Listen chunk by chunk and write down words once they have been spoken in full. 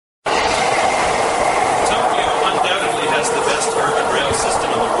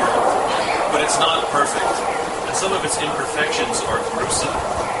some of its imperfections are gruesome.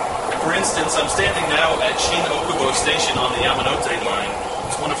 For instance, I'm standing now at Shin-Okubo Station on the Yamanote line.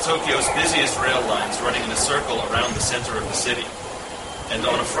 It's one of Tokyo's busiest rail lines, running in a circle around the center of the city. And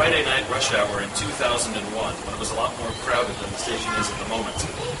on a Friday night rush hour in 2001, when it was a lot more crowded than the station is at the moment,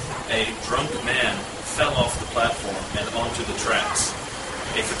 a drunk man fell off the platform and onto the tracks.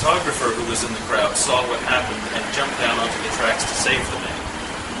 A photographer who was in the crowd saw what happened and jumped down onto the tracks to save the man.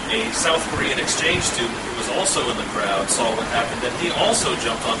 A South Korean exchange student who was also in the crowd saw what happened, and he also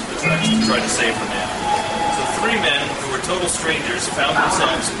jumped onto the tracks to try to save the man. So three men who were total strangers found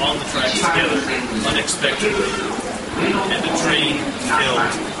themselves on the tracks together unexpectedly, and the train killed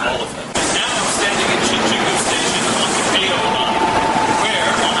all of them. Now I'm standing at Shinjuku Station on the Keio line,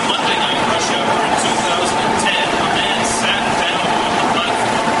 where on a Monday night rush hour in 2010, a man sat down on the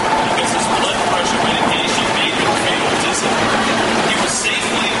platform because his blood pressure medication made him feel dizzy. He was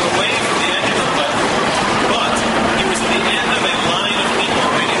safely away from the edge of the platform, but he was at the end of a line of people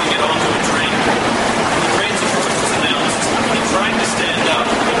waiting to get onto a train. When the train's approach was announced, he tried to stand up,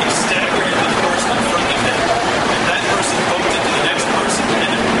 but he staggered into the person in front of him, and that person bumped into the next person,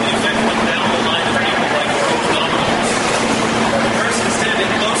 and the effect went down the line of people like rope dominoes. The person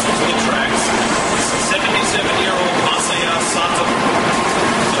standing closer to the tracks was 77-year-old Masaya Sato.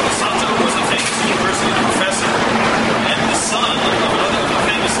 So Sato was a famous university professor, and the son of another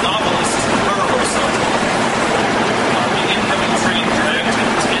famous novelist, Muraro Sato. The incoming train dragged him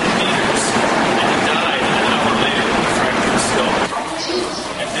 10 meters, and he died an hour later with a fractured skull.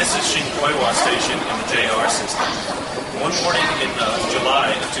 And this is Shinkoiwa Station in the JR system. One morning in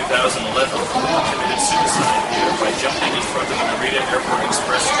July of 2011, a woman committed suicide here by jumping in front of the Narita Airport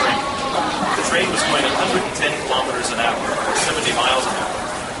Express train. The train was going 110 kilometers an hour, or 70 miles an hour,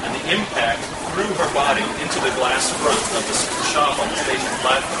 and the impact threw her body into the glass front of the shop on the station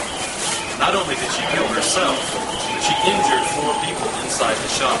platform. Not only did she kill herself, but she injured 4 people inside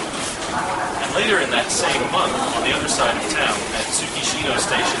the shop. And later in that same month, on the other side of town, at Tsukishino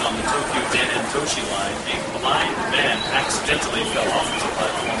Station on the Tokyo Den-en-Toshi line, a blind man accidentally fell off the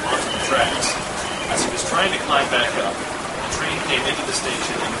platform onto the tracks. As he was trying to climb back up, the train came into the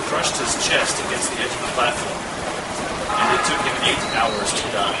station and crushed his chest against the edge of the platform. And it took him 8 hours to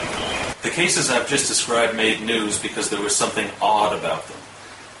die. The cases I've just described made news because there was something odd about them.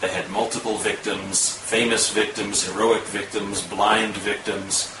 They had multiple victims, famous victims, heroic victims, blind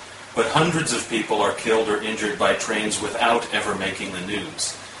victims, but hundreds of people are killed or injured by trains without ever making the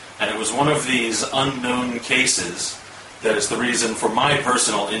news. And it was one of these unknown cases that is the reason for my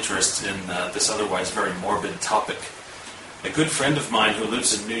personal interest in this otherwise very morbid topic. A good friend of mine who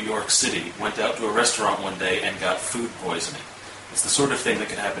lives in New York City went out to a restaurant one day and got food poisoning. It's the sort of thing that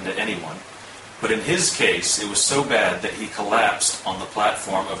can happen to anyone. But in his case, it was so bad that he collapsed on the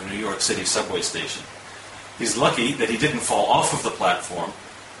platform of a New York City subway station. He's lucky that he didn't fall off of the platform,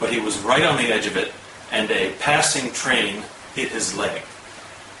 but he was right on the edge of it, and a passing train hit his leg.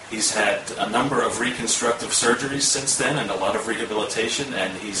 He's had a number of reconstructive surgeries since then and a lot of rehabilitation,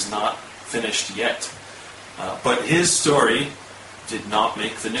 and he's not finished yet. But his story did not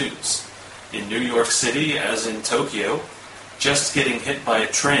make the news. In New York City, as in Tokyo, just getting hit by a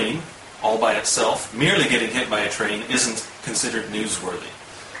train all by itself, merely getting hit by a train, isn't considered newsworthy.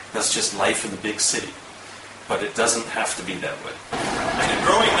 That's just life in the big city. But it doesn't have to be that way. In a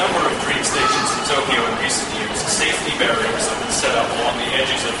growing number of train stations in Tokyo in recent years, safety barriers have been set up along the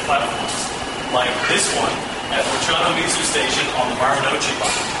edges of platforms, like this one at Ochanomizu Station on the Marunouchi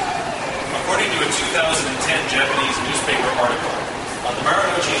line. According to a 2010 Japanese newspaper article, on the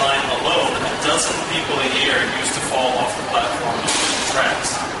Marunouchi line alone, a dozen people a year used to fall off the platform onto the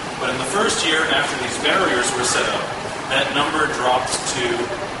tracks. But in the first year after these barriers were set up, that number dropped to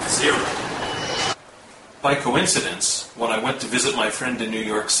 0. By coincidence, when I went to visit my friend in New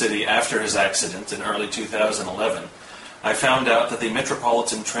York City after his accident in early 2011, I found out that the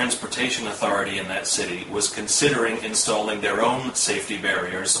Metropolitan Transportation Authority in that city was considering installing their own safety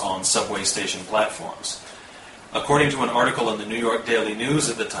barriers on subway station platforms. According to an article in the New York Daily News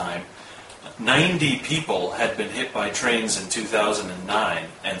at the time, 90 people had been hit by trains in 2009,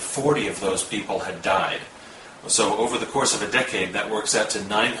 and 40 of those people had died. So over the course of a decade, that works out to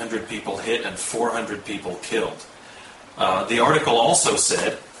 900 people hit and 400 people killed. The article also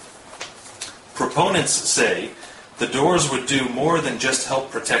said, proponents say the doors would do more than just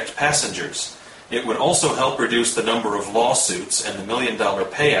help protect passengers. It would also help reduce the number of lawsuits and the million-dollar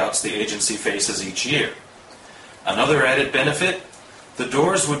payouts the agency faces each year. Another added benefit, the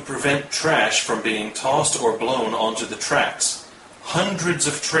doors would prevent trash from being tossed or blown onto the tracks. Hundreds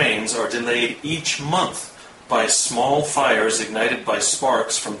of trains are delayed each month by small fires ignited by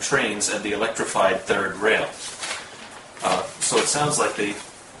sparks from trains and the electrified third rail. so it sounds like the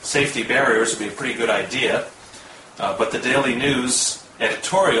safety barriers would be a pretty good idea. But the Daily News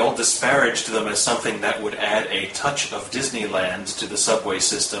editorial disparaged them as something that would add a touch of Disneyland to the subway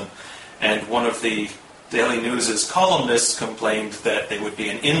system, and one of the Daily News' columnists complained that they would be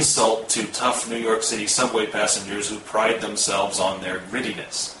an insult to tough New York City subway passengers who pride themselves on their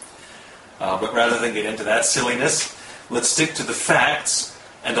grittiness. But rather than get into that silliness, let's stick to the facts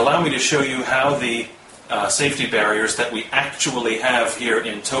and allow me to show you how the safety barriers that we actually have here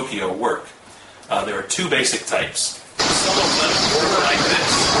in Tokyo work. There are two basic types. Some of them work like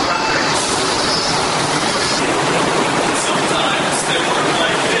this. Sometimes they work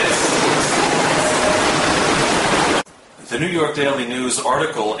like this. The New York Daily News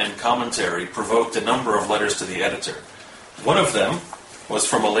article and commentary provoked a number of letters to the editor. One of them was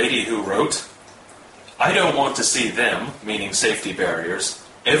from a lady who wrote, "I don't want to see them," meaning safety barriers,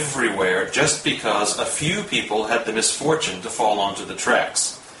 "everywhere just because a few people had the misfortune to fall onto the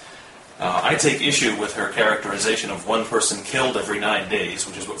tracks." I take issue with her characterization of one person killed every 9 days,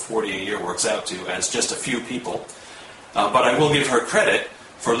 which is what 40 a year works out to, as just a few people. But I will give her credit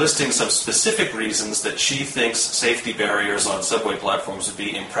for listing some specific reasons that she thinks safety barriers on subway platforms would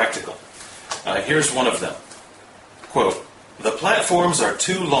be impractical. Here's one of them. Quote, "The platforms are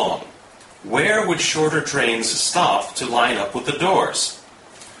too long. Where would shorter trains stop to line up with the doors?"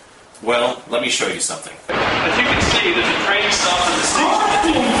 Well, let me show you something. As you can see, there's a train stop in the station that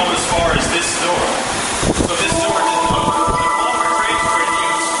didn't come as far as this door. So this door didn't open. If longer trains were in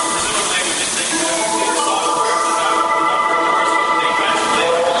use, presumably we did take clear software to have the number of doors they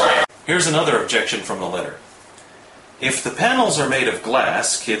eventually train. Here's another objection from the letter. "If the panels are made of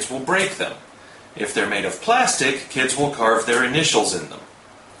glass, kids will break them. If they're made of plastic, kids will carve their initials in them."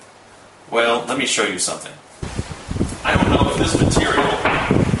 Well, let me show you something. I don't know if this material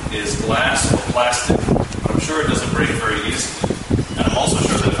is glass or plastic, but I'm sure it doesn't break very easily. And I'm also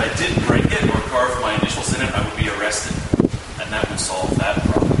sure that if I did break it or carve my initials in it, I would be arrested. And that would solve that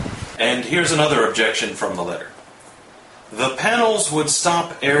problem. And here's another objection from the letter. "The panels would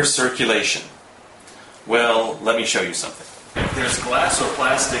stop air circulation." Well, let me show you something. If there's glass or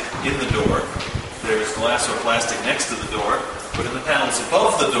plastic in the door, there's glass or plastic next to the door, but in the panels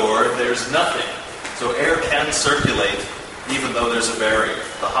above the door, there's nothing. So air can circulate even though there's a barrier.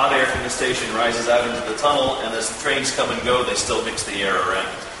 The hot air from the station rises out into the tunnel, and as the trains come and go, they still mix the air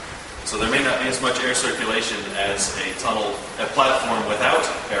around. So there may not be as much air circulation as a platform without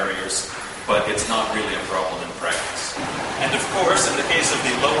barriers, but it's not really a problem in practice. And of course, in the case of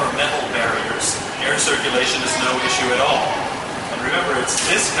the lower metal barriers, air circulation is no issue at all. And remember, it's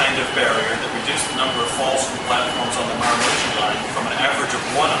this kind of barrier that reduced the number of falls from platforms on the Marunouchi line from an average of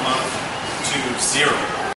 1 a month to 0.